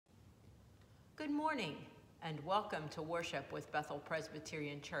Good morning and welcome to worship with Bethel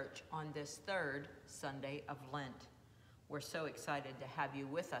Presbyterian Church on this third Sunday of Lent. We're so excited to have you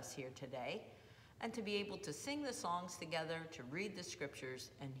with us here today and to be able to sing the songs together, to read the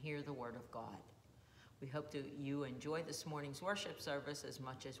scriptures, and hear the word of God. We hope that you enjoy this morning's worship service as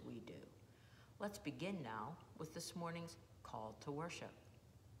much as we do. Let's begin now with this morning's call to worship.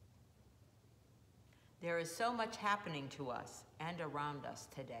 There is so much happening to us and around us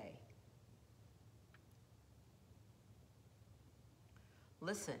today.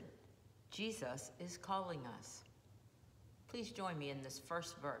 Listen, Jesus is calling us. Please join me in this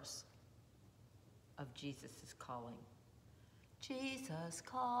first verse of Jesus' calling. Jesus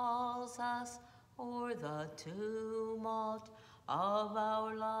calls us o'er the tumult of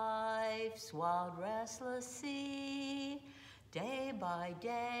our life's wild restless sea. Day by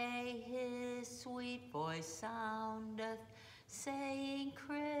day his sweet voice soundeth, saying,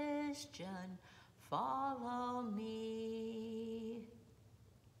 Christian, follow me.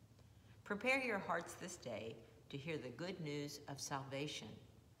 Prepare your hearts this day to hear the good news of salvation.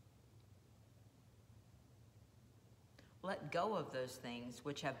 Let go of those things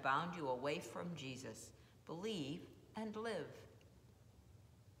which have bound you away from Jesus. Believe and live.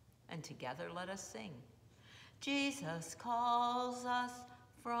 And together let us sing. Jesus calls us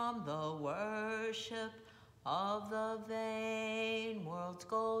from the worship of the vain world's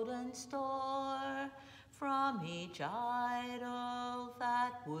golden store, from each idol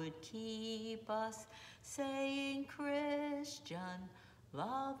that would keep us, saying, Christian,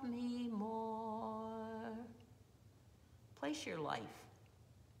 love me more. Place your life,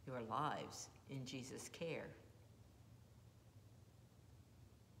 your lives, in Jesus' care.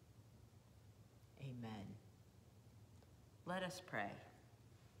 Amen. Let us pray.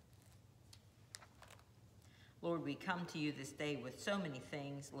 Lord, we come to you this day with so many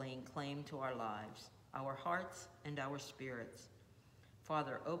things laying claim to our lives, our hearts and our spirits.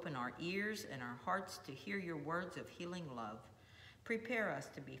 Father, open our ears and our hearts to hear your words of healing love. Prepare us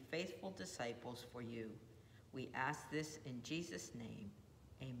to be faithful disciples for you. We ask this in Jesus' name.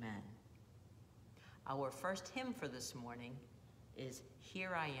 Amen. Our first hymn for this morning is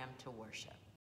Here I Am to Worship.